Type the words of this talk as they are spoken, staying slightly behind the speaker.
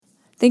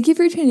Thank you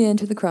for tuning in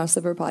to the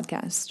Crossover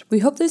Podcast. We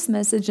hope this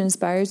message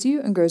inspires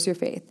you and grows your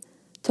faith.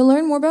 To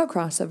learn more about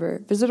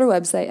Crossover, visit our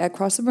website at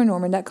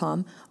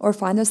crossovernorman.com or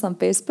find us on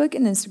Facebook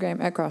and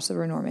Instagram at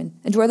crossovernorman.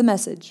 Enjoy the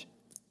message.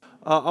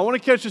 I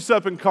want to catch us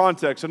up in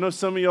context. I know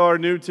some of y'all are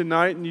new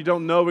tonight and you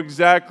don't know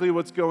exactly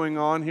what's going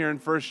on here in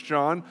 1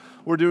 John.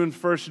 We're doing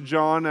 1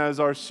 John as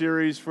our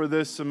series for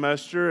this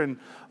semester, and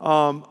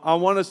I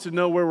want us to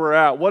know where we're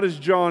at. What is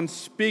John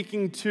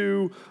speaking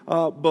to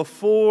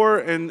before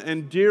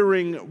and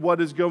during what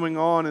is going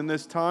on in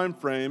this time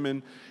frame?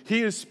 And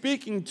he is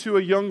speaking to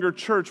a younger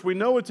church. We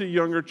know it's a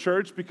younger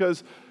church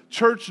because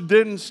church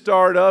didn't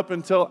start up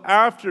until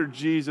after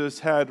Jesus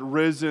had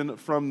risen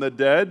from the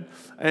dead.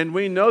 And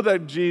we know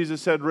that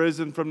Jesus had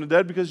risen from the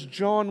dead because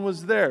John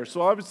was there.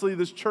 So obviously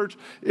this church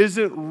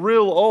isn't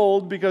real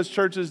old because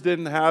churches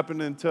didn't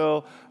happen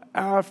until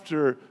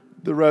after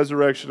the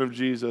resurrection of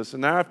Jesus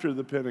and after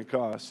the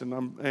Pentecost.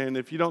 And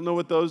if you don't know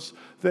what those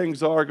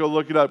things are, go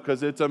look it up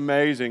because it's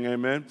amazing.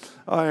 Amen.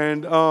 We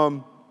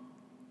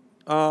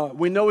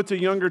know it's a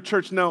younger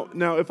church.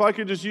 Now, if I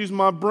could just use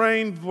my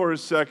brain for a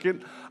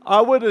second, I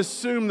would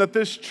assume that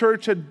this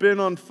church had been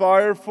on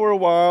fire for a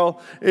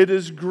while. It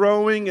is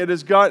growing. It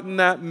has gotten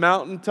that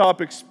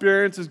mountaintop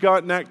experience. Has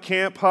gotten that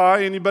camp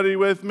high. Anybody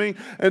with me?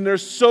 And they're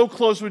so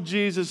close with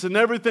Jesus, and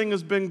everything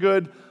has been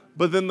good.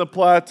 But then the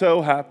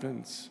plateau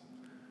happens.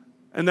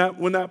 And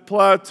when that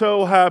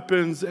plateau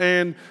happens,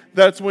 and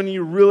that's when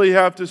you really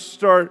have to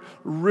start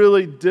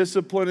really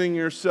disciplining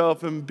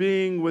yourself and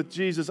being with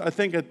Jesus. I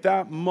think at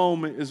that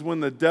moment is when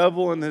the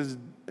devil and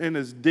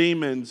his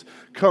demons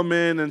come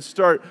in and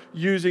start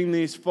using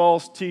these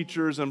false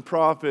teachers and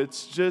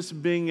prophets,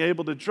 just being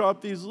able to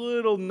drop these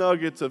little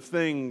nuggets of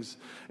things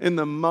in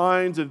the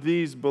minds of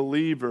these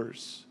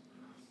believers.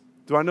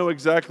 Do I know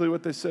exactly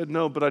what they said?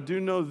 No, but I do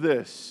know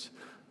this,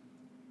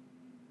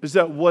 is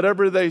that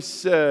whatever they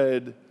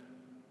said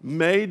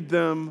made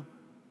them,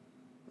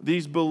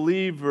 these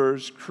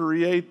believers,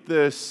 create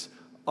this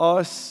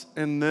us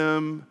and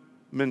them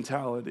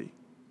mentality.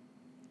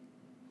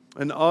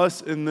 An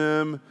us and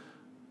them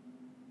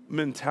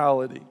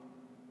mentality.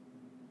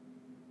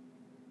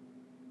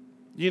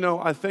 You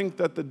know, I think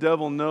that the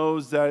devil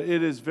knows that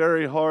it is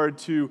very hard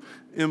to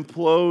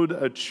implode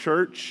a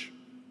church,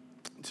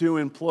 to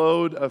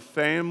implode a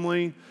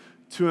family,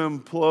 to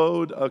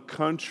implode a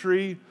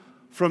country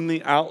from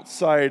the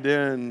outside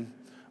in.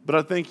 But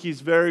I think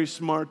he's very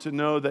smart to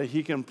know that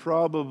he can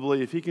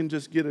probably, if he can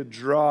just get a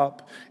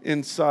drop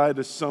inside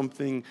of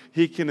something,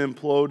 he can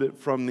implode it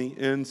from the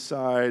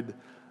inside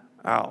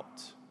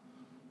out.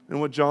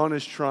 And what John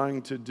is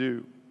trying to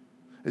do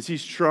is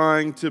he's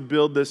trying to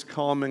build this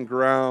common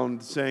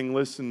ground, saying,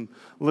 listen,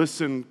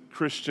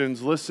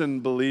 Christians,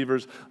 listen,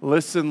 believers,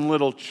 listen,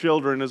 little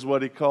children is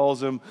what he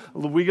calls them.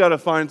 We got to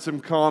find some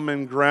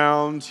common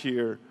ground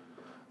here.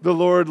 The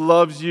Lord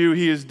loves you.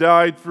 He has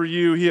died for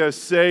you. He has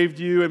saved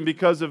you. And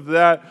because of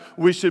that,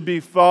 we should be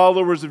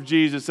followers of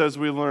Jesus as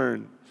we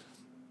learn.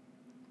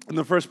 In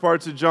the first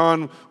parts of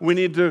John, we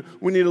need to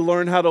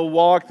learn how to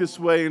walk this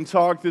way and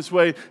talk this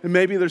way. And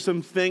maybe there's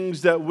some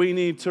things that we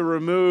need to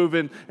remove.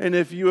 And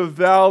if you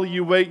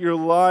evaluate your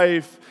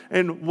life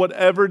and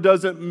whatever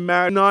doesn't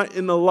matter, not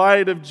in the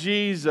light of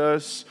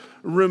Jesus,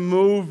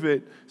 remove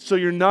it so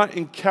you're not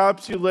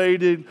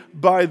encapsulated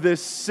by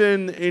this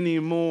sin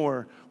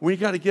anymore. We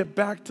got to get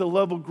back to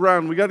level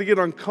ground. We got to get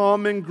on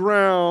common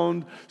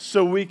ground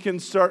so we can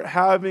start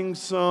having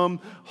some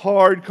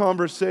hard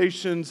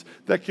conversations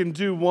that can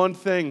do one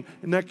thing,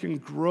 and that can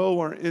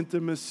grow our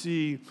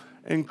intimacy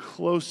and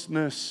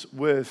closeness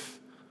with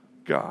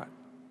God.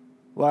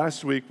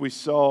 Last week we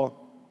saw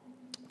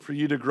for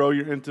you to grow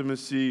your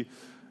intimacy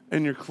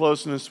and your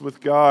closeness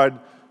with God,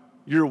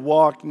 your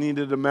walk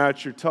needed to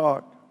match your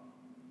talk.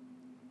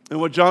 And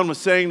what John was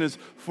saying is,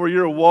 for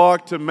your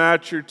walk to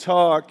match your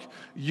talk,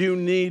 you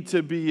need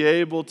to be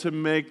able to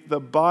make the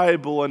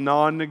Bible a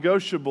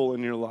non-negotiable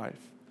in your life.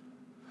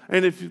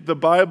 And if the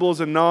Bible is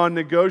a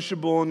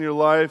non-negotiable in your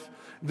life,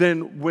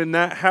 then when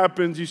that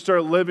happens, you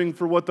start living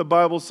for what the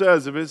Bible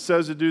says. If it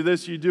says to do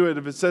this, you do it.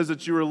 If it says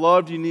that you are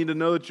loved, you need to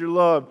know that you're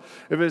loved.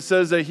 If it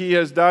says that He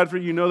has died for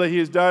you, you know that He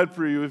has died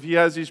for you. If He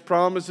has these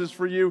promises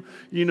for you,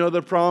 you know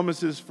the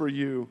promises for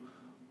you.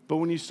 But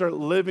when you start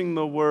living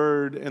the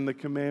Word and the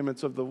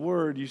commandments of the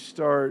Word, you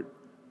start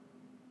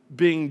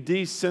being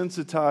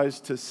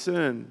desensitized to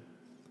sin.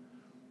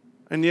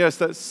 And yes,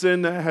 that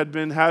sin that had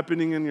been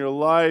happening in your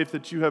life,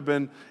 that you have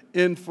been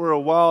in for a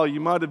while, you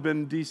might have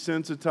been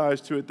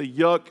desensitized to it. The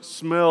yuck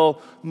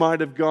smell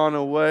might have gone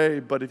away.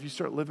 But if you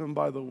start living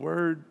by the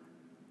Word,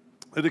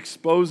 it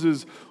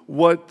exposes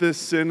what this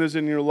sin is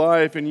in your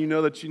life, and you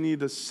know that you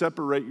need to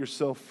separate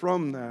yourself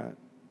from that.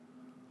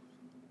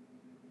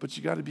 But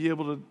you got to be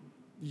able to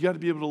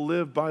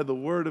live by the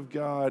Word of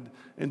God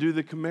and do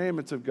the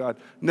commandments of God.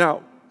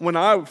 Now, when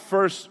I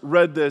first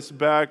read this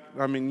back,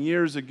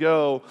 years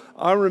ago,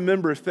 I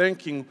remember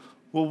thinking,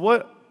 well,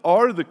 what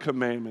are the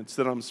commandments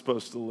that I'm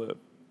supposed to live?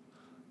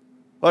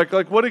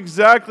 Like what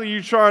exactly are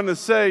you trying to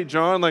say,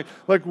 John? Like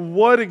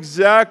what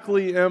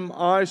exactly am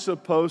I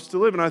supposed to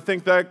live? And I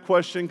think that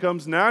question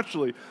comes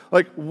naturally.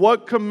 Like,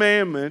 what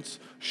commandments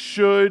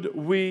should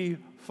we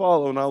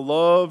follow? And I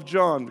love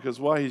John because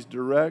why? He's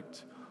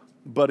direct,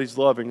 but he's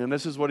loving. And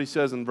this is what he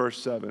says in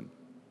verse 7.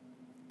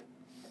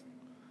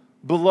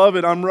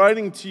 Beloved, I'm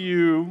writing to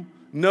you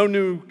no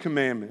new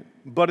commandment,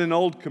 but an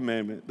old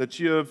commandment that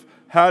you have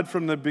had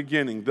from the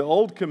beginning. The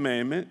old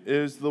commandment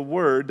is the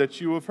word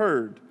that you have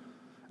heard.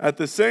 At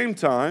the same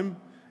time,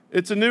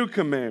 it's a new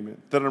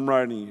commandment that I'm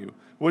writing you,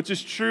 which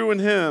is true in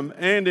him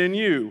and in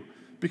you,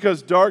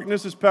 because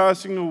darkness is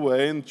passing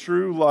away and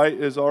true light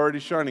is already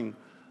shining.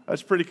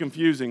 That's pretty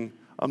confusing.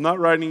 I'm not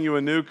writing you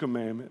a new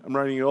commandment. I'm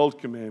writing you an old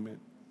commandment.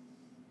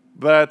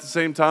 But at the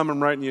same time,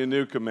 I'm writing you a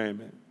new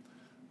commandment.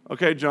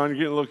 Okay, John, you're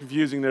getting a little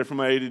confusing there from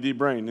my ADD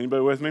brain.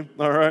 Anybody with me?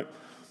 All right.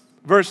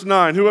 Verse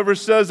 9, whoever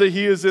says that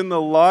he is in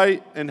the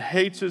light and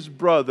hates his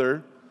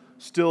brother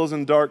still is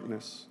in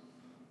darkness.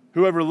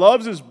 Whoever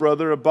loves his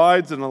brother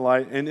abides in the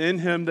light, and in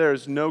him there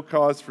is no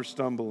cause for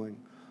stumbling.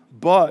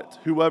 But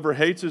whoever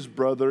hates his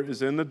brother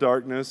is in the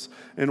darkness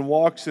and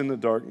walks in the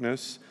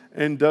darkness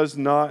and does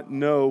not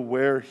know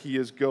where he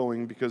is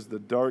going because the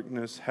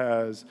darkness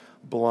has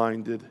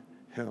blinded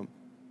him.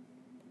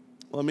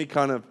 Let me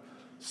kind of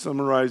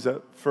summarize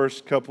that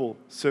first couple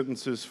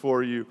sentences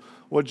for you.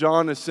 What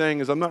John is saying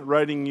is, I'm not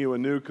writing you a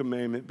new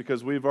commandment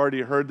because we've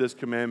already heard this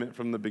commandment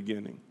from the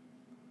beginning.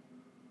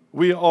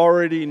 We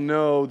already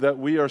know that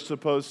we are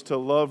supposed to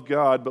love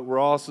God, but we're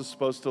also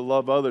supposed to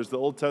love others. The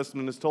Old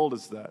Testament has told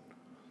us that.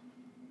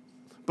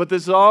 But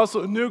this is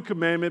also a new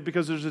commandment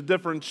because there's a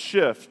different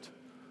shift.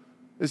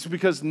 It's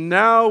because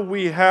now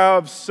we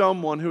have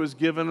someone who has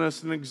given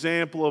us an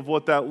example of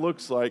what that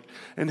looks like,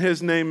 and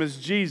his name is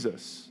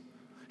Jesus.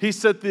 He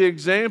set the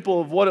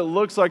example of what it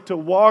looks like to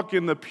walk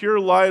in the pure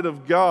light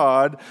of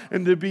God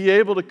and to be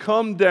able to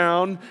come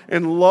down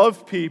and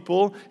love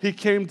people. He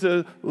came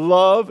to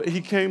love. He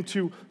came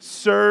to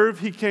serve.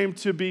 He came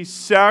to be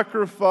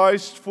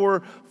sacrificed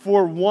for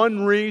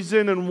one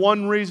reason and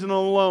one reason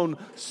alone,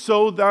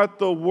 so that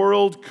the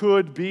world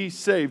could be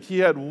saved. He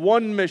had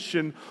one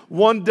mission,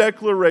 one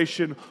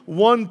declaration,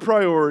 one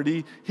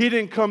priority. He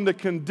didn't come to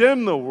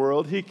condemn the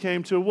world. He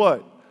came to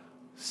what?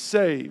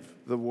 Save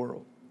the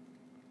world.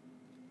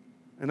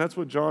 And that's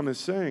what John is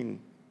saying.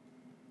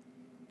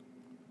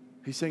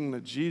 He's saying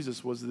that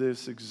Jesus was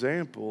this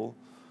example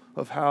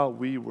of how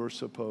we are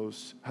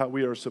supposed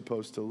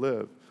to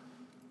live.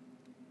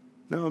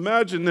 Now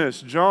imagine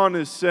this. John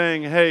is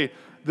saying, hey,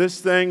 this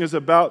thing is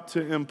about to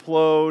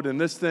implode, and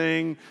this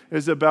thing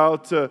is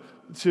about to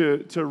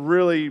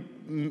really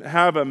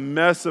have a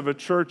mess of a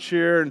church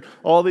here, and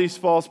all these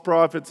false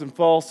prophets and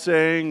false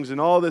sayings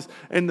and all this.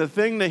 And the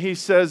thing that he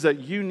says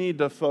that you need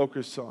to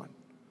focus on,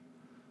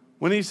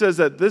 when he says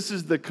that this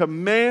is the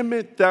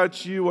commandment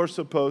that you are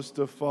supposed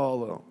to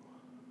follow,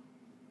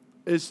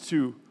 is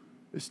to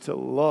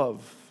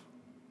love.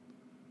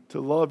 To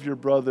love your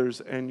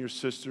brothers and your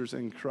sisters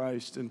in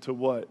Christ, and to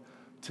what?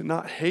 To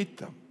not hate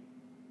them.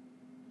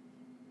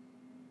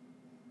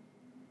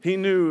 He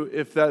knew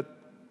if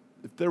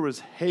there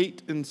was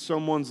hate in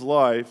someone's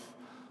life,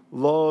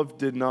 love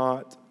did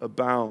not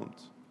abound.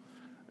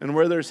 And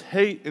where there's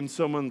hate in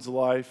someone's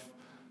life,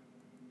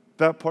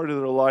 that part of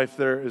their life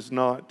there is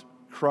not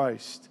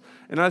Christ.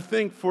 And I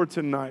think for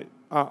tonight,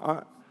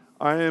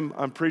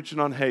 I'm preaching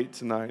on hate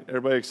tonight.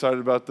 Everybody excited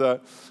about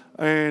that?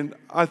 And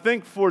I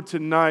think for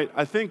tonight,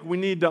 I think we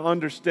need to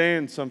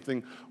understand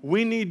something.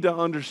 We need to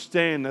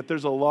understand that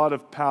there's a lot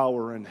of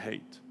power in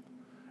hate.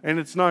 And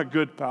it's not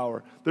good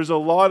power. There's a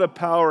lot of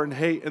power in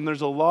hate, and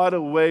there's a lot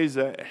of ways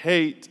that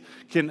hate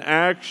can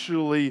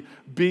actually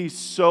be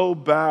so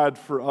bad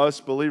for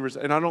us believers.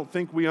 And I don't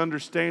think we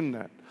understand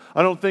that.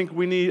 I don't think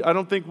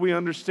we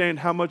understand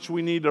how much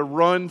we need to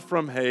run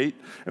from hate,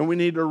 and we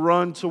need to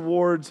run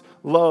towards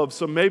love.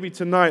 So maybe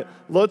tonight,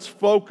 let's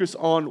focus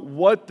on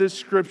what this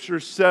scripture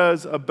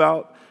says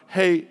about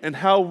hate and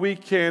how we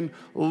can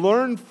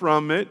learn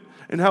from it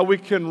and how we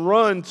can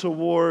run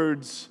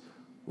towards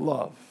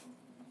love.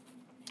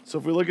 So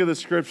if we look at the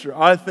scripture,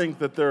 I think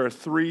that there are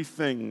three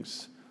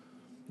things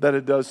that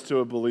it does to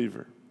a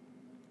believer.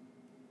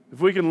 If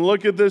we can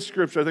look at this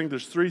scripture, I think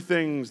there's three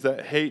things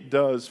that hate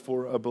does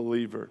for a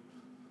believer.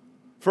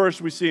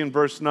 First, we see in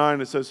verse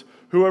 9, it says,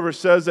 whoever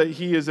says that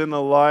he is in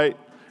the light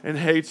and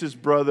hates his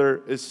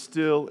brother is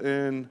still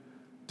in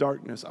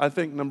darkness. I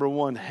think, number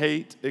one,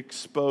 hate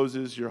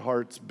exposes your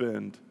heart's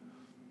bend.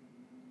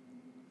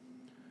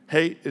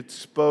 Hate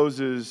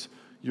exposes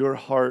your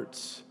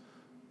heart's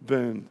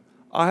bend.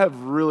 I have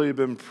really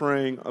been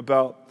praying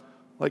about,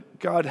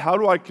 God, how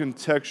do I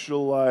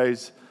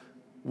contextualize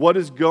what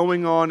is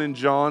going on in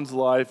John's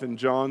life, in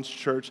John's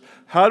church?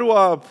 How do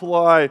I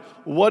apply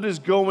what is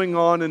going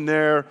on in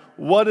there,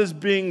 what is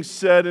being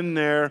said in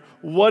there,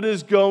 what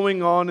is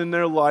going on in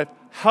their life?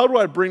 How do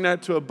I bring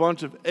that to a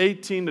bunch of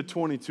 18 to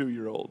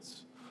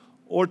 22-year-olds?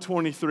 Or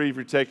 23 if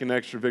you're taking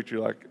extra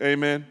victory,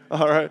 amen?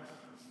 All right.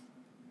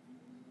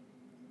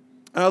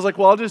 And I was like,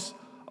 well,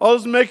 I'll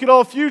just make it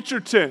all future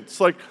tense.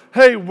 Like,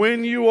 hey,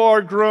 when you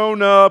are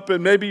grown up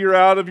and maybe you're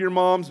out of your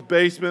mom's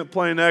basement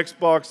playing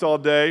Xbox all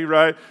day,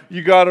 right?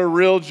 You got a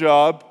real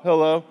job.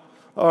 Hello.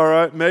 All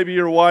right. Maybe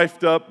you're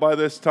wifed up by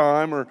this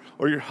time or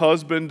your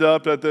husband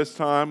up at this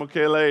time.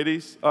 Okay,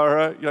 ladies. All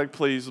right. You're like,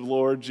 please,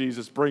 Lord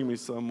Jesus, bring me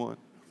someone.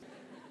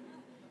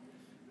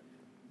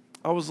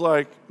 I was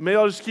like, maybe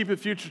I'll just keep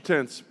it future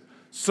tense.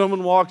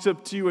 Someone walks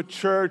up to you at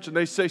church and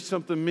they say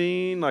something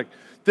mean, like,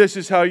 this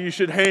is how you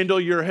should handle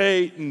your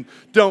hate and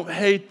don't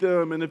hate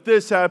them. And if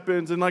this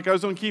happens, and like I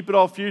was going to keep it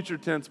all future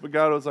tense, but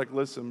God was like,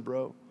 listen,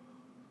 bro,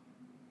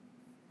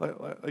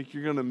 like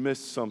you're going to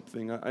miss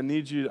something. I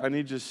need you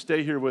to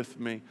stay here with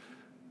me.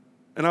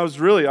 And I was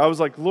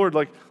like, Lord,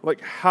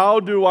 like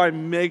how do I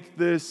make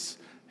this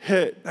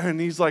hit?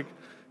 And He's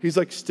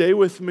like, stay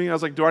with me. I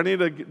was like, do I need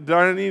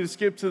to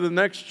skip to the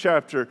next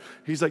chapter?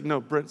 He's like,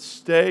 no, Brent,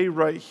 stay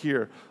right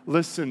here.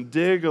 Listen,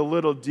 dig a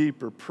little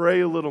deeper,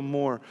 pray a little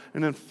more.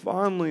 And then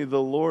finally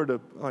the Lord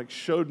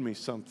showed me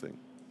something.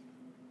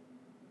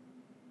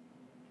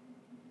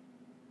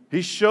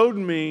 He showed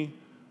me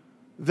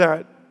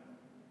that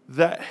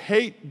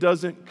hate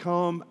doesn't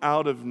come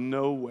out of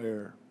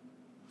nowhere.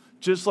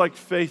 Just like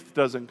faith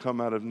doesn't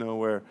come out of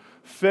nowhere.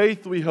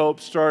 Faith, we hope,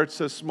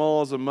 starts as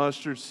small as a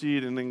mustard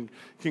seed and then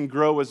can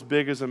grow as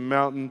big as a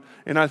mountain.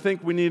 And I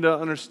think we need to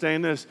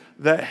understand this,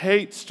 that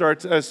hate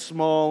starts as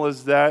small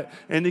as that,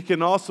 and it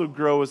can also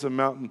grow as a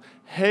mountain.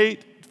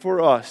 Hate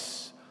for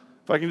us,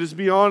 if I can just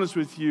be honest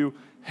with you,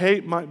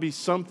 hate might be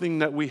something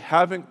that we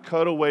haven't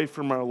cut away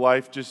from our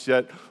life just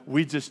yet.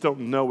 We just don't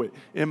know it.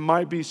 It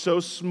might be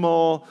so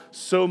small,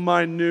 so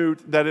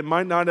minute, that it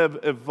might not have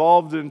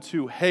evolved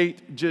into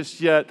hate just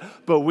yet,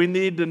 but we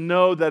need to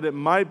know that it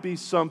might be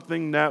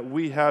something that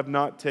we have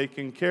not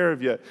taken care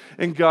of yet.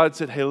 And God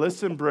said, hey,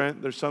 listen,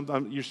 Brent, there's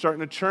something, you're starting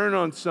to churn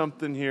on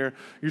something here.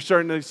 You're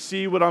starting to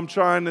see what I'm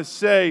trying to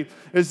say,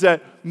 is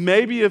that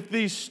maybe if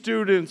these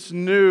students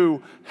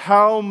knew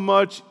how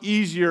much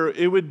easier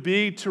it would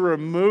be to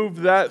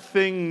remove that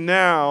thing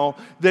now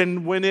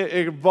than when it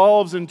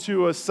evolves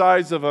into a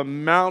size of a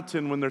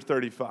mountain when they're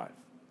 35.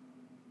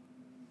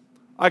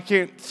 I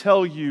can't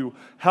tell you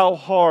how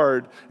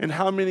hard and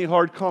how many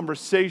hard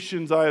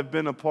conversations I have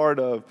been a part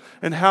of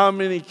and how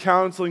many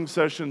counseling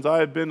sessions I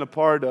have been a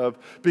part of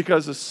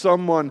because of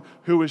someone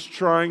who is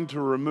trying to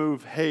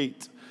remove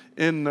hate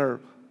in their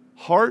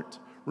heart,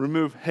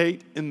 remove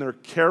hate in their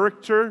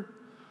character,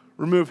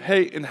 remove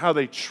hate in how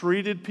they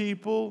treated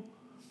people,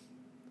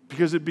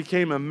 because it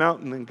became a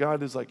mountain. And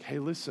God is like, hey,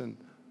 listen,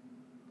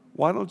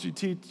 why don't you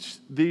teach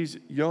these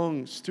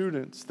young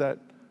students that,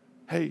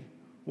 hey,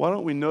 why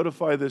don't we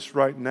notify this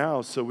right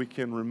now so we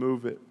can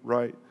remove it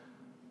right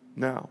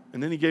now?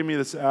 And then He gave me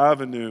this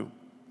avenue,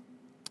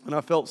 and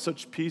I felt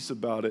such peace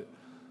about it.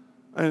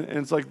 And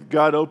it's like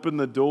God opened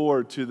the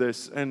door to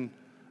this, and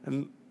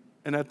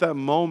at that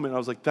moment, I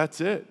was like, that's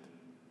it.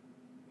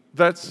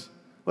 That's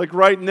like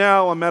right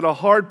now, I'm at a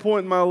hard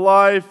point in my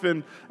life,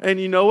 and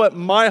you know what?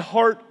 My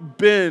heart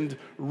bend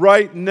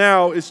right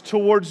now is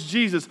towards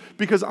Jesus,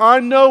 because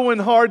I know when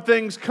hard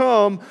things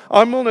come,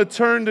 I'm going to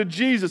turn to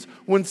Jesus.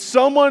 When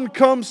someone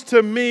comes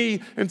to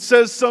me and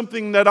says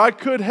something that I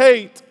could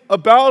hate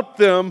about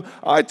them,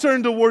 I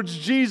turn towards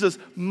Jesus.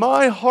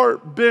 My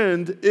heart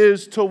bend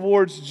is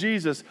towards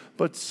Jesus.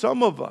 But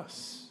some of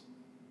us,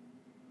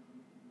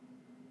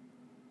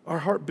 our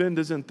heart bend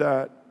isn't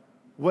that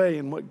way.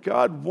 And what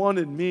God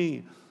wanted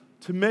me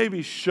to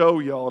maybe show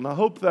y'all, and I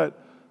hope that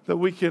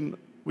we can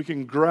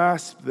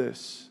grasp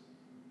this,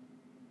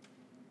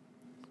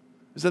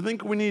 is I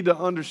think we need to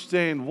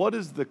understand what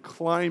is the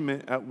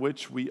climate at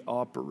which we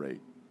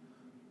operate.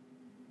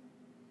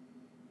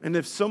 And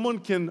if someone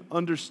can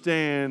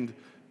understand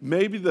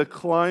maybe the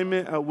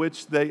climate at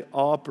which they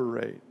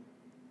operate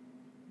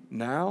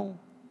now,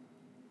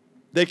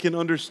 they can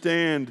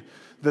understand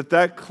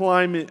that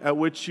climate at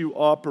which you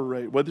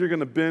operate, whether you're going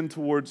to bend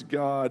towards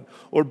God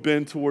or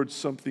bend towards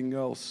something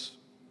else.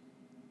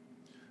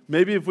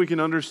 Maybe if we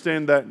can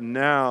understand that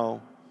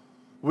now,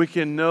 we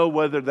can know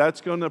whether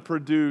that's going to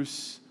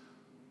produce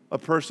a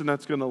person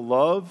that's going to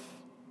love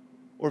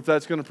or if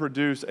that's going to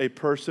produce a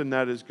person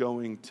that is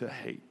going to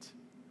hate.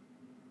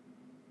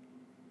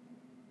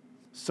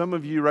 Some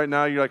of you right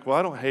now, you're like, well,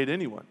 I don't hate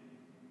anyone.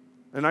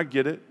 And I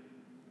get it.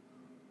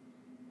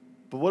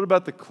 But what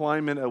about the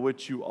climate at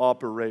which you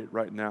operate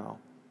right now?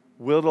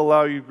 Will it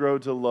allow you to grow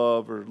to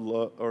love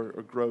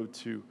or grow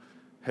to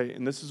hate?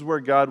 And this is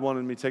where God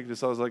wanted me to take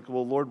this. I was like,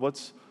 well, Lord,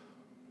 what's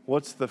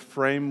the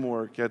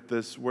framework at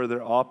this where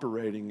they're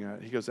operating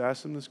at? He goes,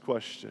 ask them this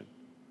question.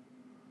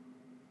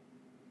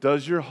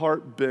 Does your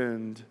heart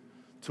bend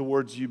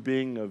towards you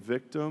being a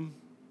victim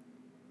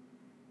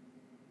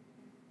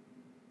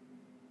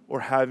or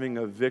having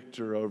a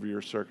victor over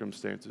your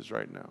circumstances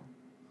right now?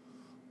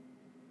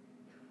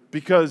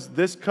 Because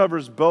this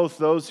covers both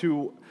those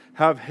who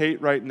have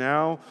hate right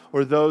now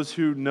or those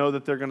who know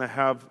that they're going to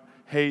have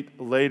hate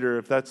later,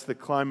 if that's the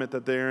climate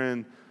that they're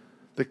in.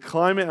 The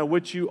climate at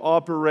which you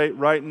operate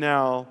right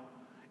now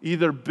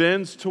either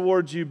bends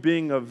towards you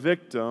being a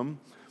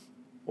victim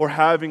or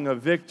having a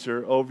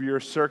victor over your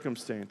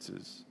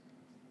circumstances.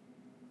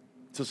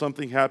 So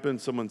something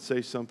happens, someone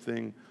says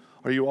something.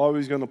 Are you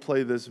always going to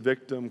play this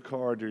victim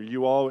card?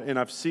 And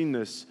I've seen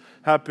this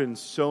happen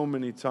so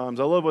many times.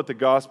 I love what the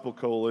Gospel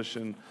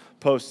Coalition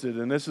posted,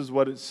 and this is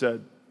what it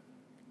said.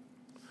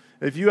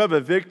 If you have a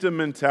victim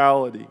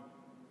mentality,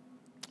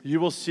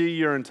 you will see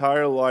your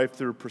entire life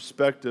through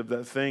perspective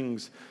that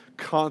things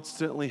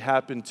constantly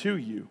happen to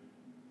you.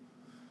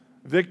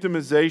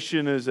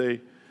 Victimization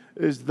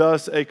is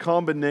thus a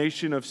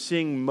combination of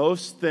seeing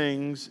most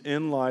things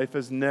in life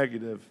as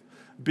negative,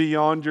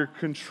 beyond your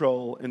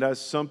control, and as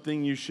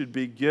something you should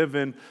be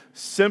given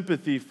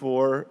sympathy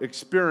for,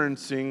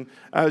 experiencing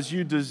as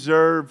you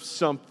deserve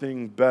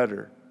something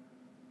better.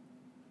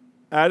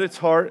 At its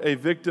heart, a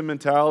victim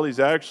mentality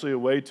is actually a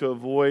way to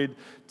avoid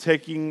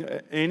taking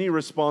any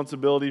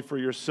responsibility for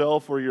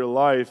yourself or your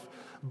life.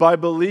 By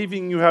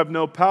believing you have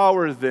no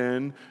power,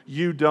 then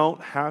you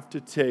don't have to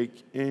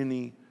take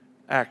any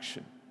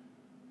action.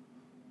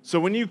 So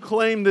when you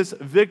claim this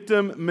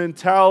victim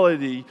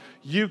mentality,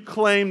 you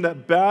claim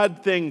that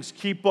bad things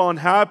keep on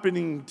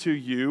happening to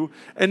you,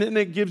 and then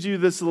it gives you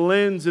this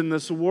lens in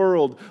this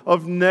world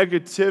of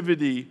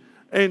negativity,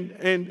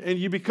 and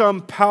you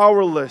become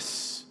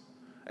powerless,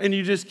 and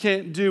you just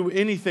can't do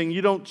anything.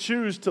 You don't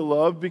choose to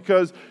love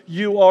because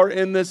you are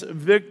in this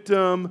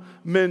victim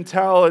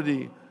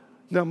mentality.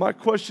 Now, my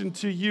question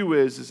to you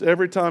is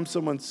every time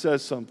someone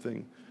says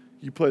something,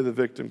 you play the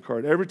victim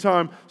card. Every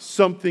time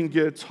something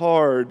gets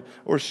hard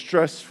or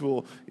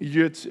stressful,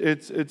 it's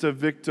a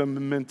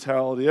victim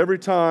mentality. Every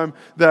time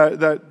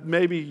that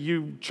maybe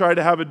you try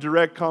to have a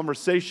direct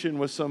conversation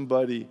with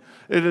somebody,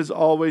 it is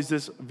always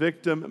this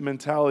victim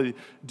mentality.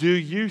 Do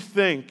you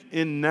think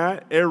in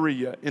that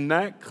area, in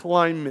that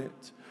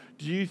climate,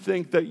 do you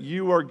think that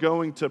you are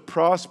going to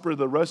prosper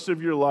the rest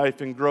of your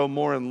life and grow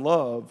more in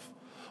love?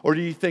 Or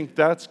do you think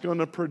that's going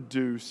to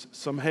produce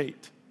some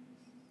hate?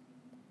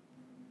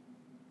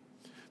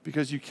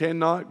 Because you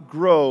cannot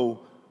grow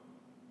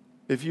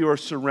if you are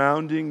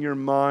surrounding your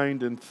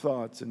mind and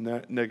thoughts in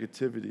that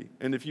negativity.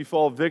 And if you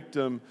fall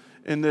victim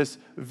in this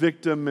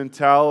victim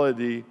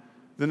mentality,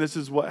 then this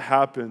is what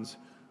happens.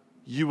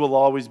 You will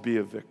always be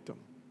a victim.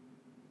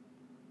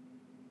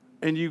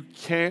 And you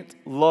can't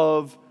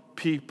love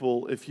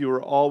people if you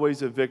are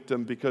always a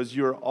victim, because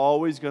you're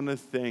always going to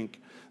think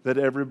that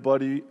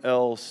everybody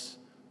else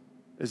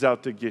is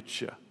out to get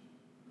you,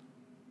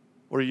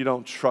 or you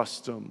don't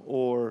trust them,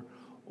 or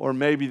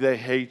maybe they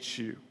hate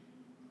you,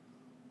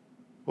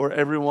 or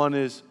everyone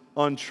is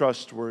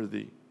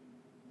untrustworthy.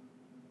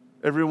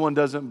 Everyone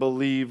doesn't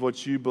believe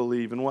what you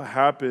believe. And what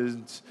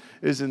happens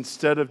is,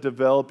 instead of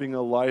developing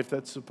a life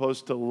that's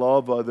supposed to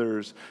love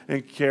others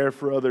and care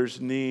for others'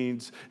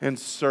 needs and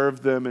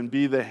serve them and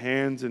be the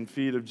hands and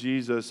feet of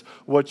Jesus,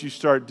 what you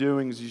start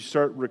doing is you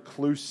start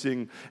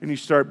reclusing and you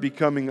start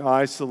becoming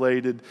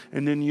isolated,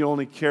 and then you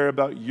only care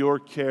about your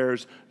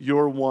cares,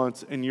 your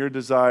wants, and your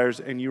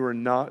desires, and you are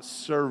not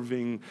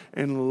serving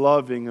and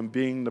loving and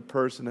being the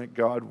person that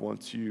God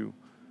wants you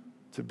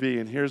to be.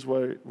 And here's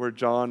where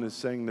John is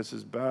saying this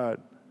is bad.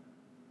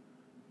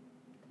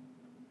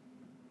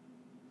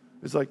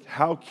 It's like,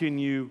 how can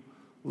you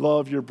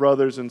love your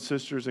brothers and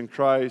sisters in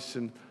Christ?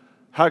 And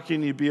how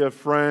can you be a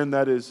friend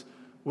that is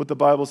what the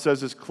Bible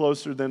says is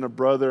closer than a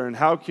brother? And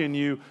how can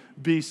you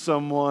be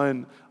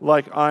someone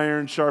like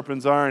iron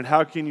sharpens iron?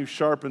 How can you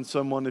sharpen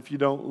someone if you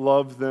don't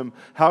love them?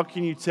 How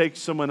can you take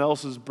someone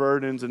else's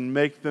burdens and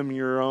make them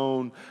your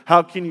own?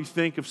 How can you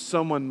think of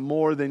someone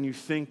more than you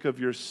think of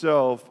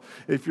yourself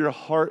if your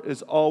heart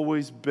is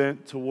always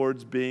bent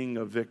towards being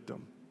a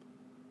victim?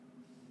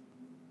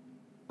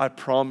 I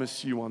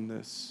promise you on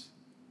this,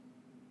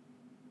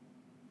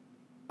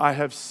 I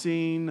have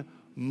seen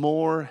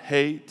more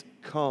hate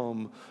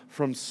come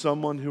from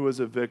someone who is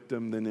a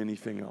victim than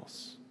anything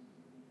else.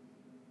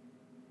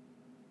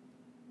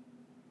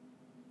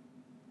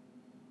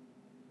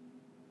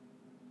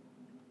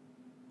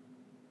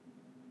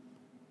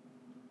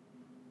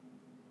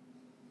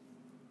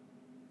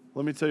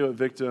 Let me tell you what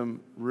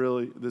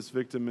this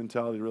victim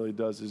mentality really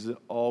does, is it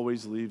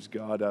always leaves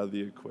God out of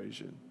the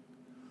equation.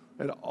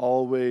 It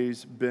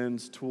always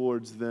bends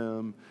towards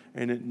them,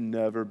 and it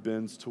never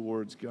bends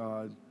towards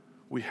God.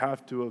 We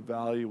have to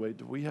evaluate,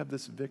 do we have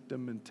this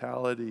victim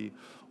mentality,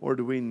 or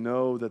do we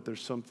know that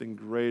there's something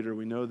greater?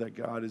 We know that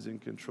God is in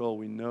control.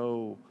 We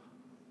know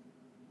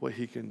what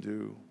He can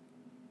do.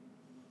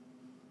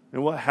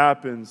 And what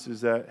happens is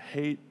that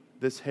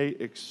this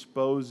hate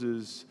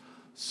exposes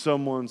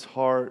someone's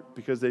heart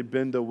because they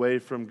bend away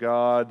from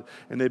God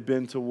and they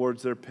bend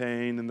towards their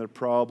pain and their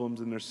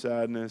problems and their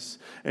sadness.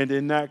 And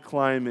in that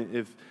climate,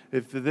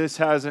 if this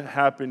hasn't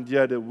happened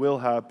yet, it will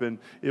happen.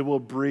 It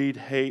will breed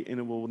hate and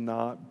it will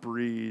not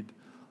breed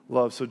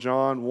love. So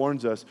John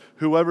warns us,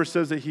 whoever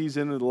says that he's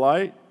in the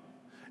light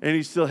and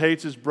he still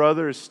hates his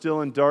brother is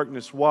still in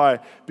darkness. Why?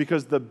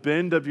 Because the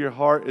bend of your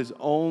heart is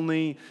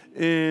only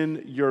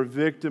in your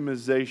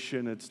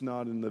victimization. It's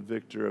not in the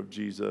victor of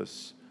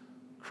Jesus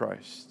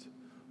Christ.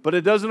 But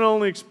it doesn't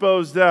only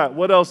expose that.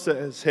 What else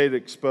does hate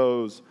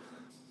expose?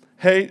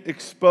 Hate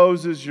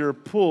exposes your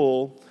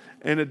pull,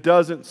 and it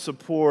doesn't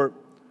support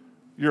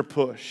your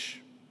push.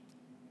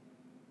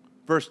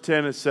 Verse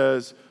 10, it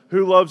says,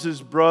 "Who loves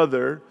his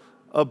brother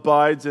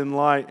abides in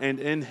light, and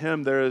in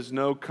him there is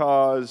no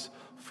cause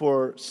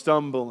for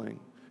stumbling."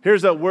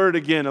 Here's that word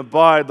again,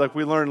 abide, like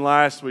we learned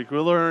last week. We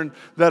learned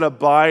that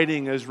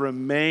abiding is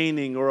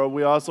remaining, or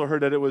we also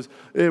heard that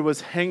it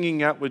was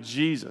hanging out with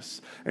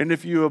Jesus. And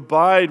if you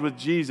abide with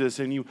Jesus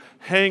and you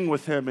hang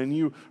with him and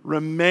you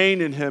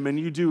remain in him and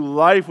you do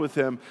life with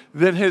him,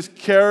 then his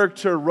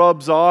character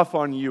rubs off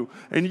on you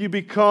and you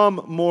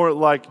become more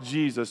like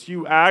Jesus.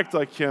 You act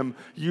like him,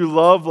 you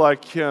love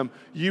like him,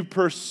 you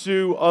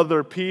pursue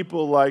other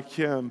people like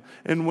him.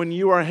 And when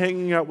you are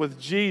hanging out with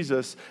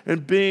Jesus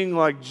and being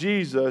like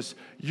Jesus,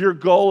 your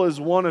goal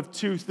is one of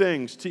two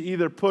things: to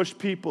either push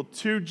people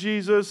to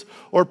Jesus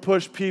or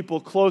push people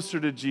closer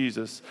to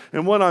Jesus.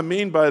 And what I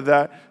mean by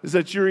that is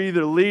that you're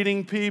either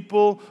leading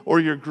people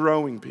or you're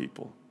growing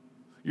people.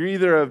 You're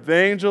either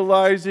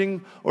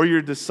evangelizing or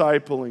you're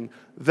discipling.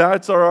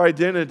 That's our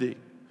identity.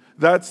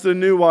 That's the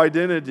new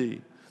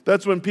identity.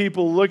 That's when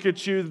people look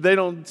at you, they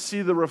don't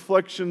see the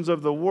reflections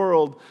of the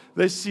world.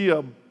 They see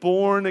a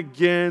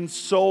born-again,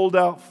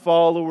 sold-out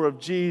follower of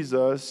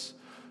Jesus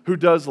who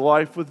does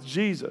life with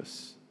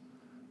Jesus.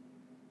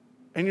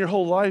 And your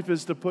whole life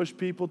is to push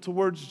people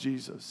towards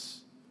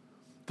Jesus,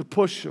 to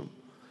push them.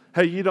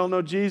 Hey, you don't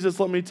know Jesus?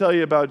 Let me tell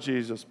you about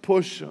Jesus.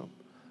 Push them.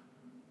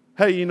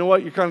 Hey, you know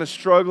what? You're kind of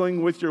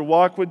struggling with your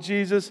walk with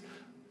Jesus.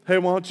 Hey,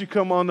 why don't you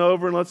come on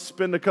over and let's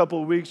spend a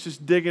couple of weeks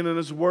just digging in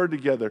his word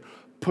together,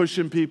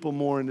 pushing people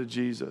more into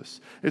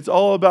Jesus. It's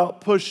all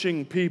about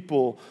pushing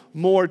people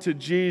more to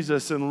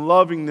Jesus and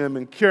loving them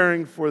and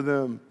caring for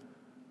them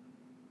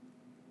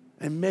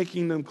and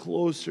making them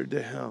closer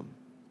to him.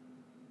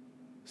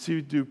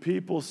 See, do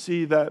people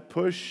see that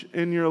push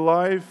in your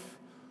life,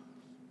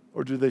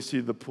 or do they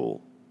see the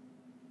pull?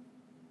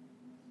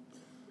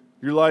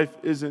 Your life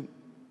isn't,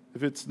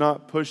 if it's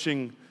not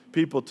pushing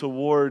people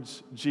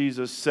towards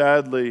Jesus,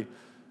 sadly,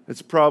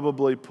 it's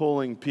probably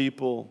pulling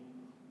people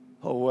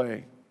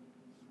away.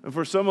 And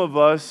for some of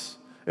us,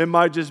 it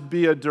might just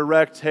be a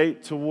direct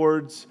hate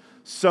towards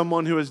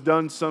someone who has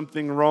done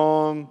something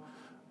wrong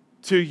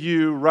to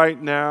you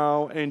right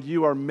now, and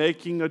you are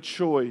making a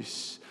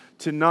choice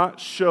to not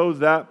show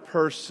that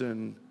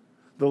person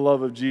the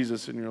love of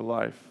Jesus in your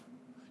life.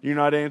 You're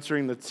not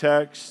answering the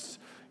texts.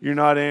 You're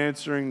not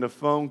answering the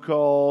phone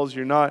calls.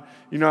 You're not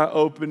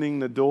opening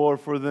the door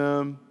for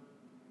them.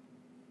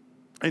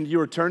 And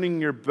you are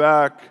turning your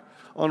back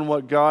on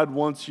what God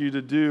wants you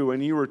to do,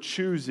 and you are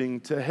choosing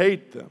to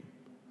hate them.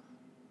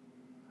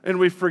 And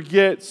we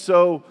forget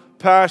so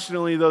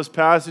passionately those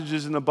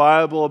passages in the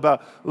Bible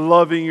about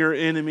loving your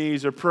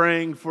enemies or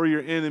praying for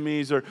your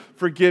enemies or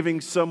forgiving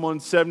someone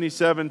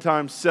 77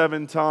 times,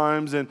 7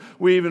 times. And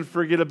we even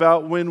forget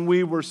about when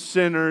we were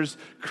sinners,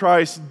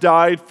 Christ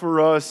died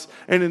for us.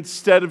 And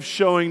instead of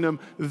showing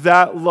them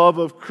that love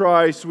of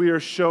Christ, we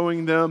are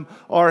showing them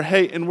our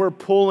hate. And we're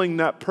pulling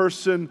that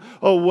person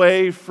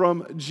away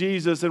from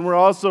Jesus. And we're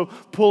also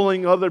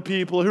pulling other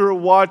people who are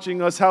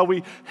watching us, how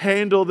we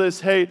handle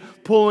this hate,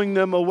 pulling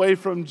them away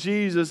from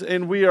Jesus.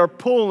 And we are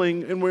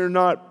pulling and we're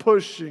not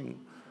pushing.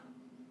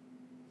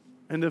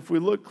 And if we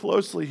look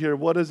closely here,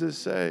 what does it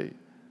say?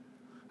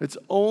 It's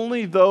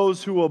only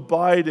those who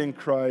abide in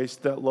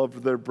Christ that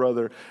love their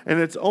brother.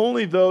 And it's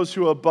only those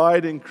who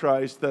abide in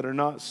Christ that are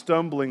not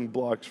stumbling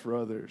blocks for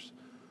others.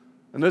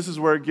 And this is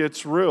where it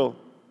gets real.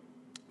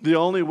 The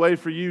only way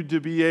for you to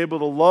be able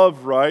to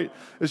love right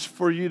is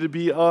for you to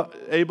be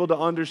able to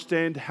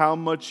understand how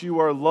much you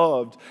are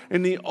loved.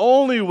 And the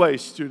only way,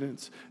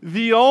 students,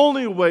 the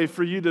only way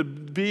for you to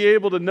be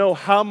able to know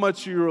how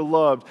much you are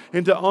loved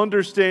and to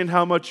understand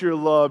how much you're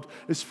loved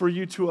is for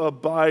you to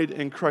abide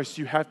in Christ.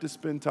 You have to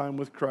spend time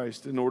with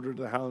Christ in order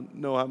to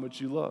know how much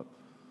you love.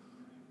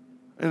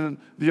 And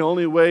the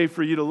only way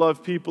for you to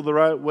love people the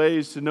right way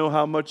is to know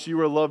how much you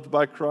are loved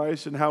by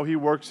Christ and how he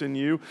works in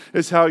you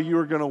is how you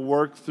are going to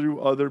work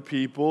through other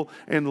people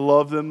and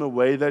love them the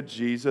way that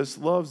Jesus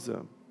loves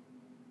them.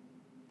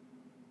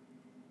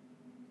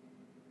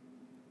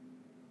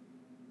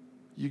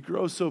 You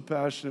grow so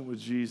passionate with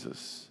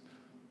Jesus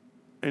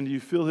and you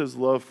feel his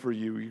love for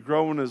you. You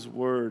grow in his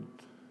word.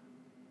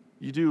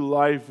 You do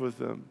life with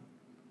him.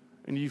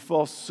 And you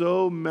fall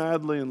so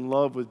madly in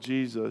love with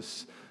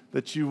Jesus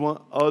that you want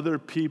other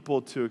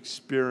people to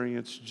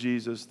experience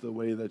Jesus the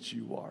way that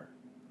you are.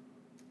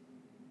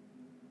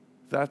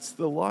 That's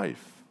the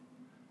life.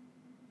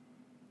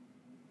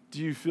 Do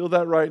you feel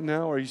that right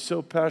now? Are you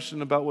so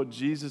passionate about what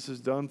Jesus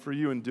has done for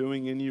you and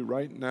doing in you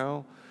right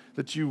now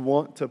that you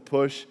want to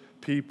push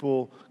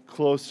people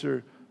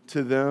closer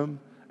to them?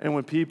 And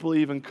when people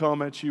even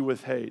come at you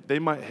with hate, they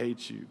might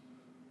hate you.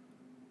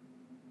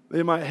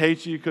 They might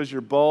hate you because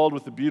you're bald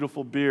with a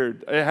beautiful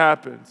beard. It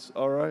happens,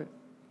 all right?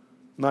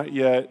 Not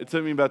yet. It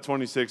took me about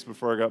 26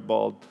 before I got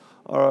bald.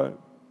 All right.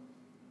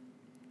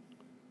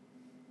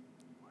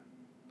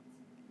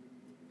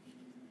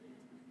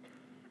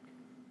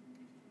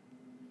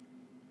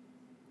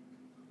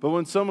 But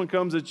when someone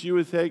comes at you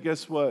with hate,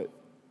 guess what?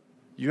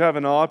 You have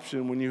an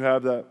option when you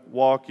have that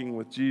walking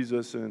with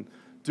Jesus and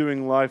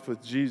doing life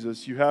with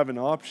Jesus. You have an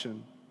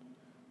option.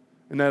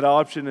 And that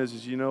option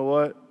is you know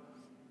what?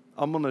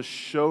 I'm going to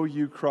show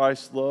you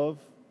Christ's love.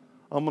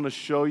 I'm going to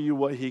show you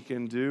what he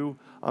can do.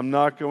 I'm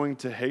not going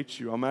to hate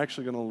you. I'm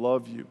actually going to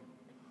love you.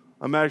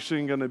 I'm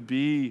actually going to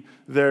be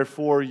there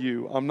for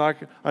you.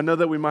 I know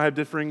that we might have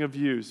differing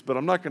views, but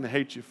I'm not going to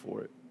hate you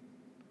for it.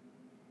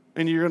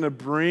 And you're going to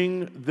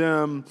bring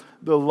them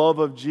the love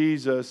of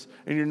Jesus,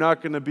 and you're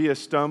not going to be a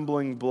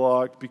stumbling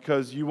block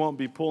because you won't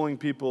be pulling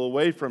people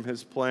away from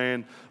his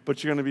plan,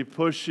 but you're going to be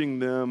pushing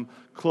them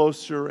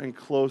closer and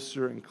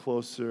closer and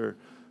closer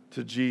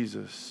to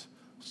Jesus.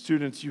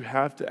 Students, you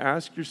have to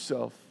ask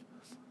yourself,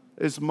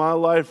 is my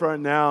life right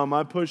now, am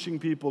I pushing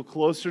people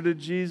closer to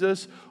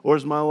Jesus, or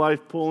is my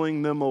life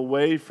pulling them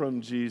away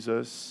from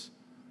Jesus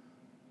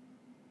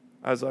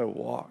as I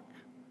walk?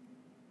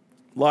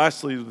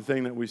 Lastly, the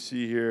thing that we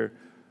see here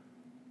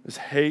is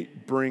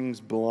hate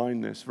brings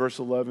blindness. Verse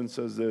 11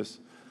 says this,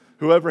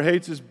 whoever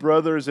hates his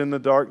brother is in the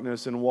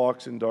darkness and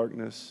walks in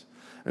darkness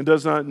and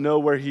does not know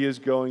where he is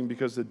going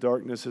because the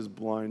darkness has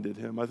blinded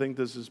him. I think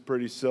this is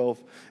pretty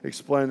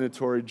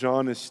self-explanatory.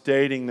 John is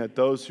stating that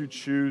those who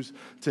choose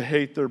to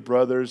hate their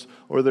brothers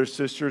or their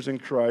sisters in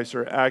Christ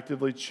are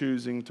actively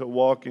choosing to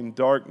walk in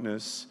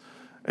darkness.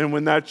 And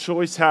when that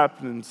choice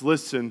happens,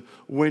 listen,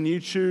 when you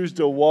choose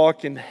to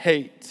walk in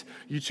hate,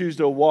 you choose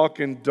to walk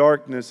in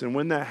darkness, and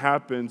when that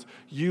happens,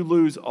 you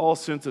lose all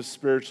sense of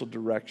spiritual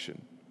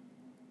direction.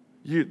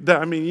 You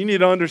need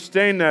to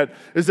understand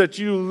that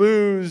you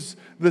lose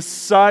the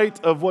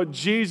sight of what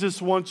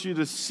Jesus wants you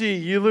to see.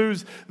 You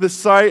lose the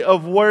sight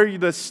of where you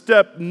to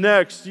step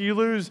next. You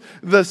lose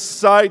the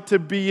sight to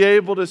be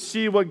able to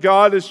see what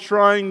God is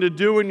trying to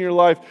do in your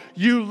life.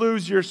 You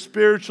lose your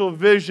spiritual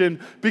vision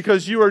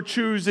because you are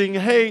choosing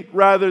hate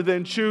rather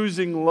than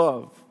choosing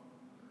love.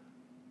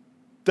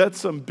 That's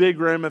some big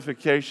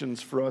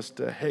ramifications for us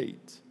to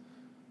hate.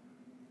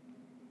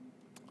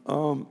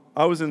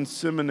 I was in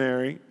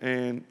seminary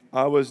and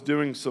I was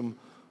doing some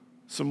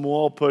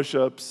wall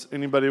push-ups.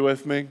 Anybody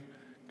with me?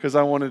 Because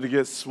I wanted to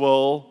get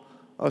swole.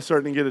 I was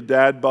starting to get a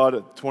dad bod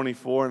at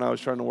 24 and I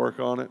was trying to work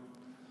on it.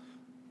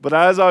 But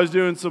as I was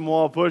doing some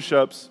wall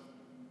push-ups,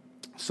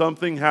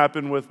 something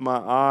happened with my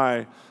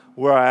eye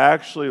where I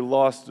actually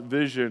lost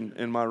vision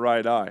in my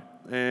right eye.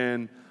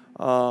 And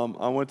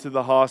I went to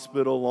the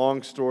hospital.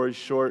 Long story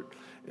short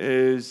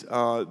is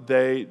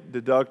they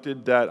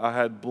deducted that I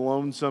had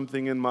blown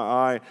something in my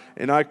eye,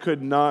 and I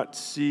could not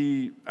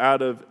see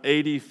out of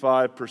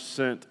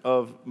 85%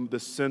 of the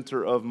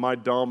center of my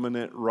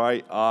dominant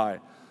right eye.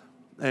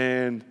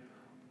 And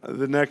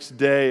the next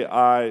day,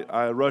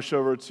 I rush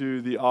over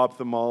to the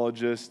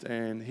ophthalmologist,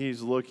 and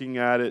he's looking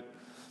at it,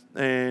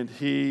 and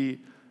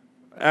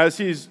as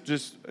he's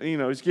just,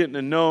 he's getting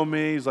to know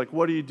me, he's like,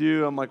 what do you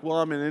do? I'm like, well,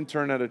 I'm an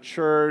intern at a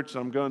church.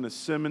 I'm going to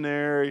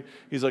seminary.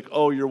 He's like,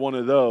 oh, you're one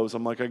of those.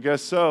 I'm like, I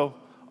guess so.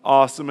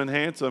 Awesome and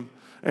handsome.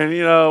 And,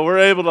 we're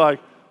able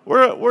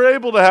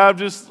to have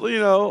just,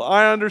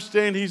 I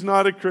understand he's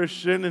not a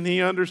Christian and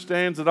he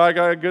understands that I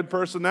got a good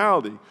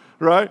personality,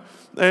 right?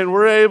 And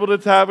we're able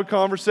to have a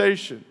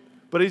conversation.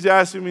 But he's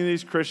asking me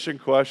these Christian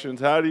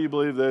questions. How do you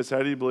believe this?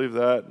 How do you believe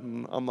that?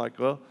 And I'm like,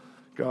 well,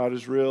 God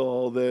is real,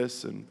 all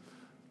this. And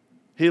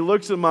he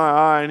looks in my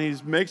eye and he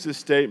makes a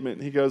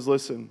statement. He goes,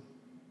 listen,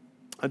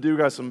 I do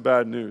got some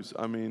bad news.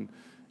 I mean,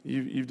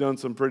 you've done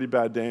some pretty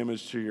bad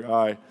damage to your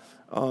eye.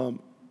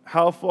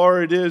 How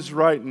far it is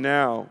right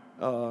now,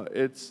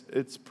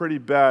 it's pretty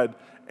bad.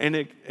 And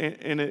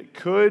it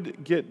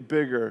could get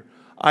bigger.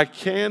 I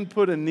can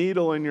put a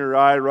needle in your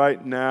eye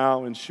right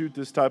now and shoot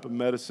this type of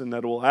medicine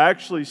that will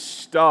actually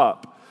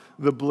stop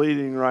the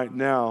bleeding right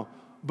now.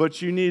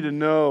 But you need to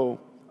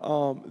know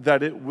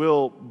that it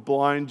will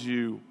blind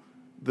you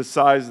the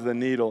size of the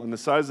needle. And the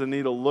size of the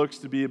needle looks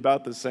to be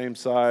about the same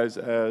size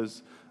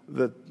as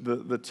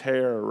the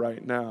tear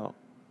right now.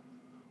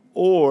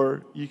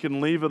 Or you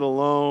can leave it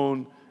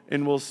alone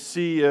and we'll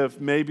see if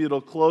maybe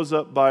it'll close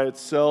up by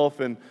itself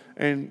and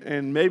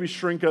maybe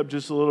shrink up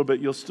just a little bit.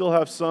 You'll still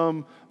have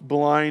some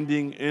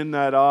blinding in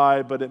that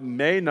eye, but it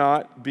may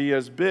not be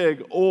as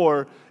big,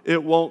 or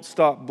it won't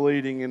stop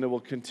bleeding and it will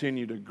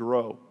continue to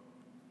grow.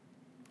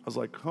 I was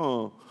like,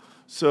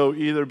 So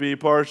either be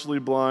partially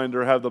blind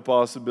or have the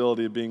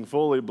possibility of being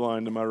fully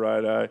blind in my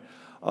right eye.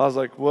 I was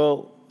like,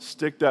 well,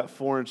 stick that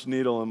 4-inch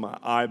needle in my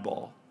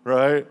eyeball,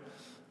 right?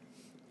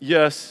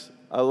 Yes,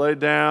 I lay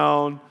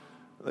down.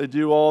 They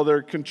do all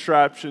their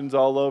contraptions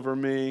all over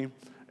me.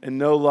 And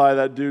no lie,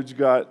 that dude's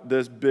got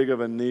this big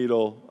of a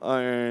needle.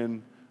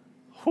 And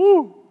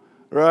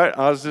right?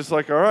 I was just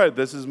like, all right,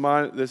 this is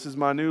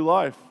my new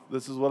life.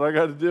 This is what I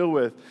got to deal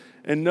with.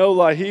 And no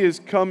lie, he is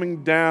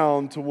coming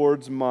down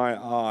towards my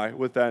eye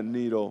with that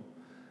needle.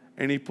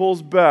 And he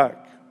pulls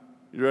back.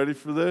 You ready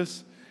for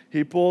this?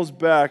 He pulls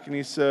back and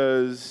he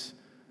says,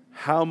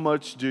 how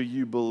much do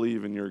you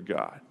believe in your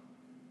God?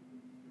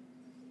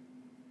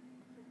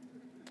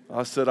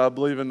 I said, I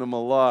believe in him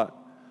a lot.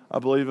 I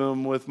believe in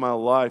him with my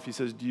life. He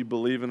says, do you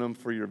believe in him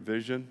for your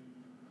vision?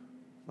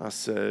 I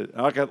said,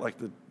 I got like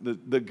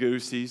the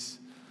goosies.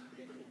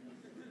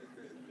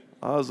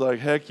 I was like,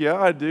 heck yeah,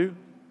 I do.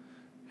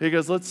 He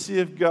goes, let's see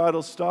if God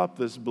will stop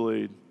this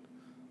bleed.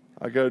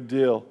 I go,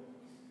 deal.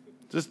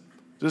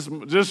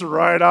 Just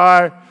right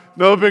eye,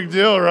 no big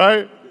deal,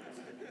 right?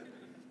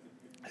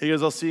 He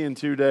goes, I'll see you in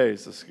 2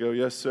 days. I go,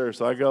 yes, sir.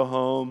 So I go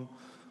home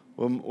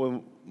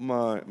with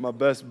my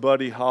best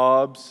buddy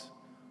Hobbs,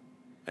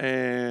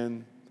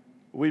 and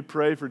we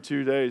prayed for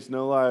 2 days.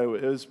 No lie,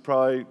 it was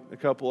probably a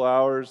couple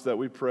hours that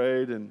we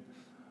prayed, and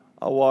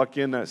I walk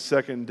in that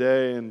second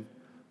day, and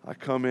I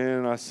come in,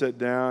 and I sit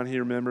down. He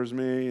remembers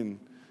me, and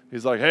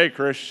he's like, hey,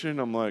 Christian.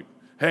 I'm like,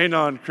 hey,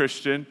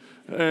 non-Christian.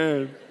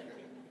 And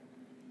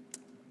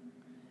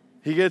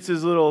he gets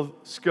his little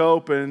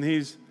scope, and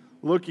he's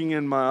looking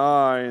in my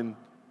eye, and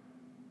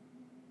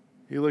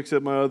he looks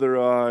at my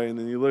other eye, and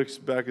then he looks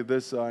back at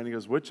this eye, and he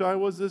goes, which eye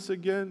was this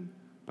again?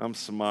 I'm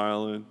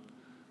smiling.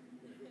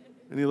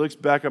 And he looks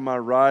back at my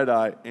right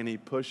eye, and he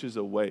pushes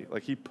away.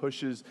 Like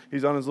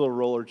he's on his little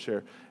roller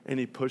chair, and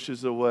he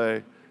pushes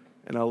away.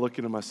 And I look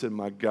at him, I said,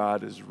 my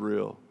God is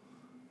real.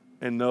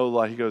 And no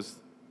lie, he goes,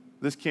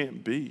 this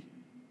can't be.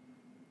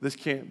 This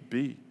can't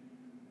be.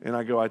 And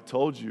I go, I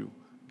told you,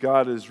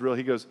 God is real.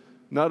 He goes,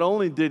 not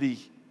only did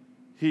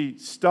he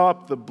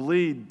stop the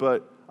bleed,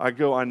 but I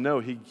go, I know,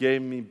 he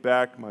gave me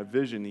back my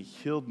vision. He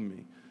healed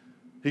me.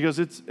 He goes,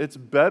 it's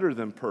better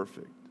than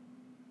perfect.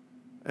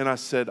 And I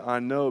said, I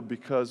know,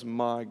 because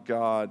my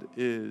God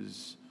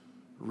is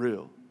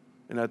real.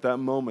 And at that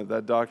moment,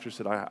 that doctor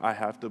said, I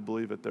have to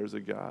believe that there's a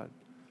God.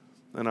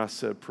 And I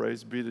said,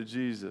 praise be to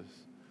Jesus.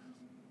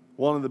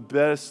 One of the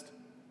best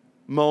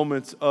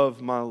moments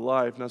of my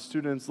life. Now,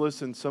 students,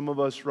 listen, some of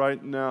us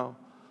right now,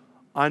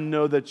 I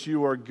know that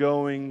you are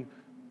going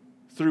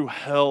through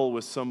hell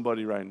with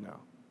somebody right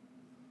now.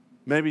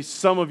 Maybe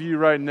some of you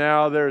right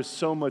now, there is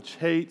so much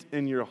hate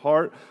in your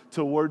heart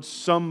towards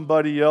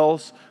somebody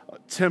else.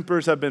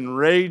 Tempers have been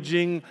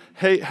raging,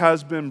 hate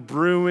has been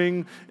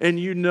brewing, and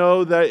you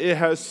know that it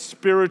has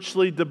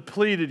spiritually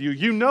depleted you.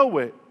 You know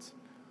it.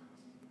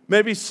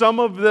 Maybe some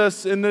of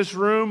this in this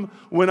room,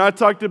 when I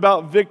talked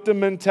about victim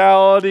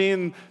mentality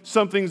and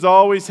something's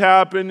always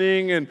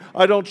happening and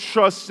I don't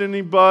trust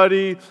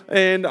anybody,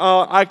 and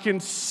I can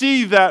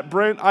see that,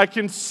 Brent. I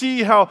can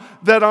see how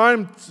that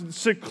I'm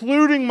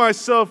secluding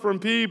myself from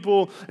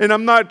people and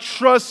I'm not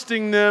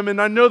trusting them,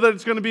 and I know that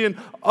it's going to be an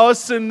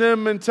us and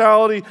them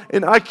mentality,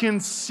 and I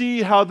can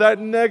see how that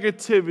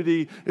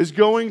negativity is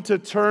going to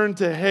turn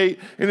to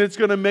hate, and it's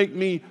going to make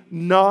me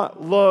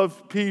not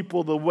love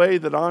people the way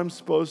that I'm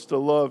supposed to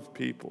love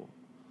people.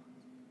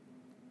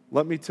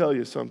 Let me tell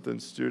you something,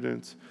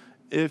 students.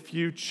 If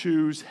you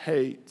choose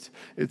hate,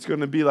 it's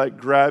going to be like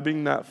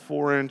grabbing that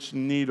 4-inch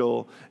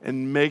needle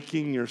and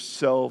making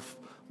yourself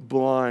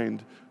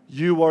blind.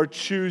 You are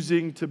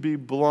choosing to be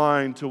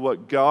blind to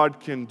what God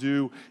can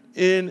do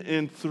in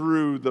and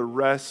through the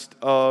rest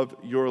of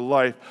your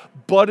life.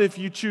 But if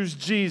you choose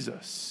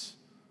Jesus,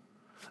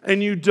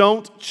 and you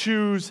don't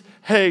choose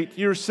hate,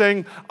 you're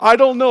saying, I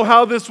don't know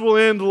how this will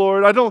end,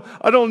 Lord. I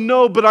don't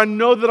know, but I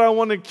know that I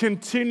want to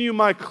continue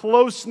my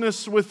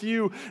closeness with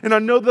you, and I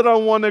know that I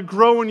want to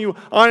grow in you.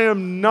 I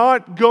am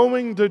not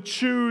going to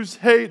choose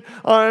hate.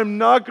 I am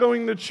not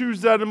going to choose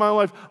that in my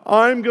life.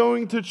 I'm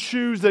going to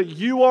choose that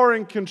you are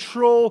in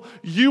control.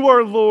 You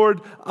are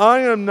Lord. I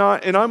am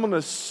not, and I'm going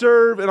to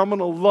serve, and I'm going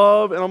to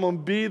love, and I'm going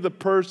to be the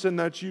person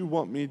that you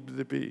want me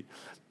to be,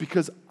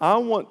 because I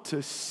want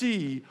to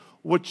see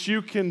what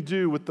you can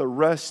do with the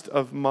rest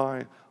of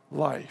my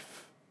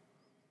life.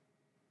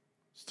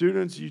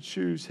 Students, you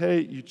choose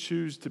hate, you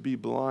choose to be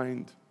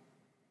blind.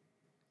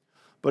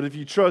 But if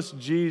you trust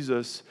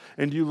Jesus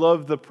and you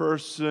love the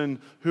person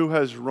who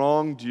has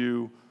wronged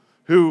you,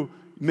 who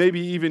maybe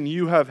even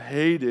you have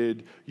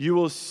hated, you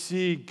will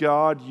see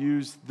God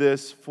use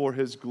this for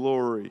His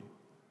glory.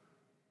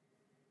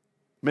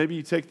 Maybe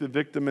you take the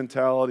victim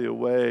mentality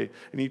away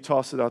and you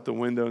toss it out the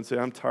window and say,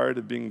 I'm tired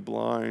of being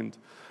blind,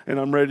 and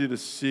I'm ready to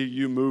see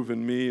you move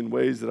in me in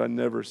ways that I've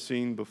never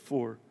seen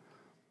before.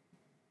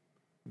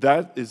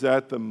 That is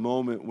at the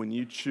moment when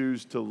you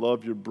choose to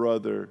love your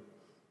brother.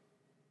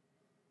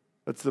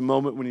 That's the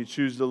moment when you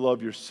choose to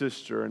love your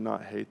sister and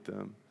not hate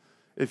them.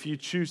 If you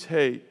choose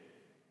hate,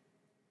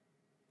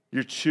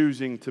 you're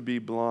choosing to be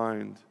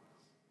blind.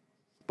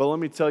 But let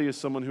me tell you,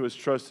 someone who has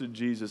trusted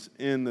Jesus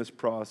in this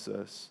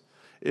process,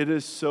 it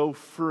is so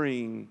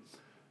freeing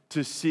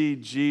to see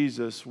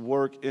Jesus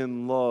work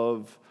in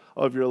love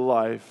of your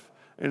life.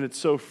 And it's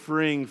so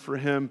freeing for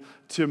Him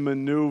to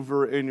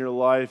maneuver in your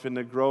life and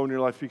to grow in your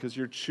life, because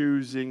you're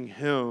choosing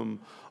Him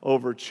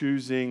over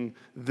choosing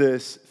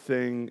this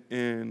thing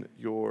in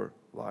your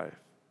life.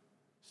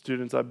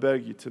 Students, I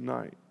beg you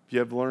tonight, if you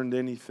have learned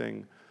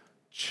anything,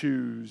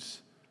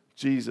 choose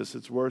Jesus.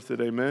 It's worth it.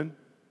 Amen?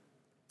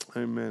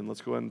 Amen.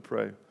 Let's go ahead and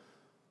pray.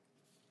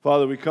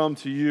 Father, we come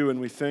to you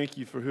and we thank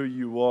you for who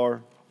you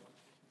are.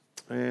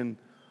 And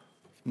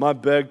my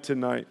beg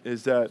tonight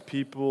is that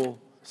people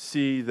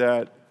see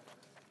that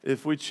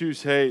if we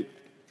choose hate,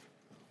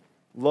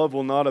 love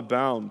will not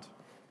abound.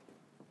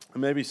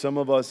 And maybe some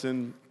of us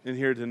in in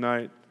here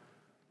tonight,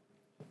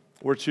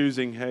 we're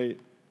choosing hate.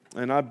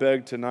 And I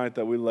beg tonight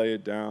that we lay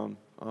it down.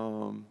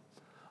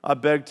 I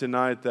beg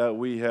tonight that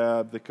we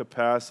have the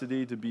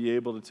capacity to be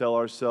able to tell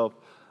ourselves,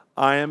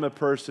 I am a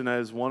person that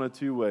is one of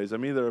two ways.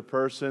 I'm either a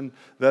person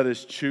that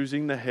is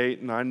choosing to hate,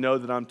 and I know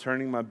that I'm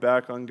turning my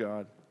back on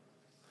God,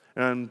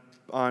 and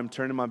I'm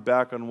turning my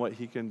back on what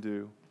He can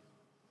do.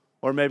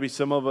 Or maybe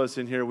some of us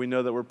in here, we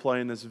know that we're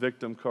playing this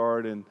victim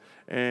card,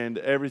 and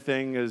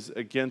everything is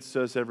against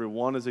us,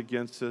 everyone is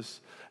against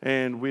us,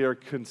 and we are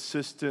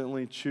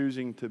consistently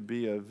choosing to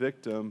be a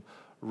victim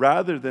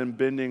rather than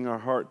bending our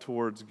heart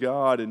towards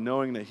God and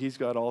knowing that He's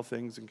got all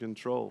things in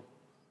control.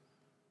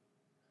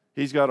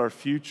 He's got our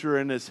future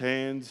in His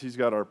hands. He's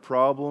got our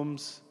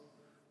problems.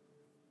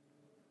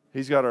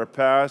 He's got our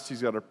past.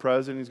 He's got our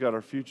present. He's got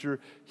our future.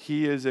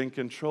 He is in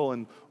control.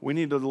 And we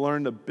need to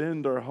learn to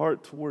bend our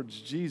heart towards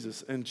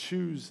Jesus and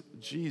choose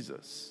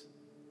Jesus.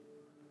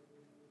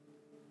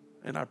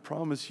 And I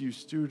promise you,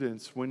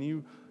 students, when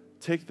you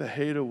take the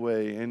hate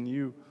away and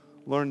you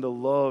learn to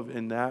love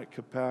in that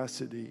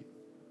capacity,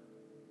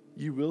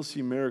 you will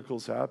see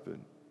miracles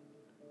happen.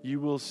 You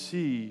will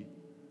see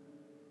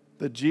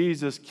that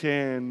Jesus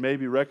can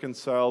maybe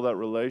reconcile that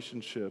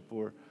relationship,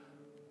 or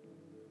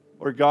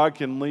God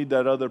can lead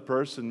that other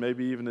person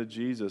maybe even to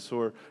Jesus,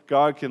 or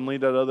God can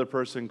lead that other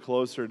person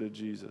closer to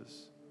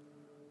Jesus.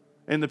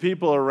 And the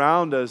people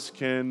around us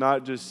can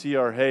not just see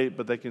our hate,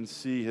 but they can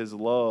see His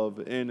love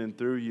in and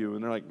through you.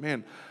 And they're like,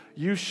 man,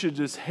 you should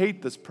just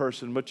hate this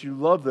person, but you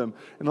love them.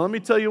 And let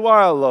me tell you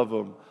why I love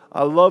them.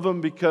 I love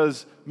Him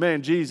because,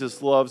 man,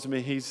 Jesus loves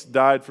me. He's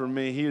died for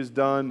me. He has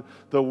done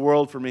the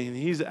world for me. And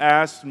He's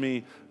asked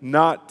me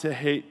not to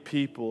hate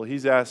people.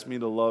 He's asked me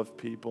to love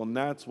people. And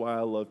that's why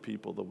I love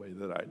people the way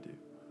that I do.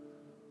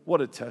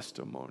 What a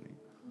testimony.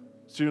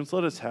 Students,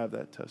 let us have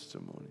that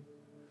testimony.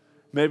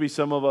 Maybe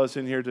some of us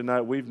in here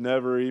tonight, we've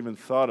never even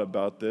thought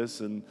about this,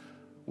 and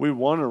we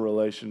want a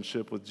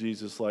relationship with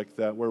Jesus like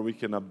that, where we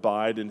can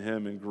abide in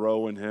Him and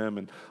grow in Him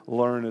and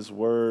learn His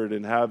Word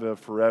and have a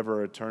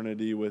forever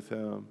eternity with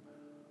Him.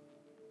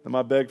 And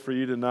my beg for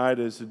you tonight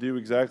is to do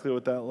exactly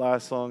what that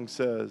last song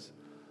says.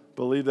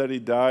 Believe that He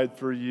died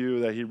for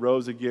you, that He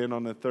rose again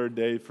on the third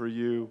day for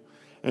you.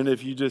 And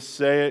if you just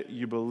say it,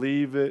 you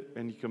believe it,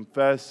 and you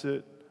confess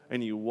it,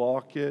 and you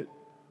walk it,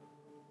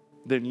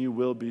 then you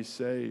will be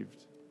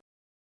saved.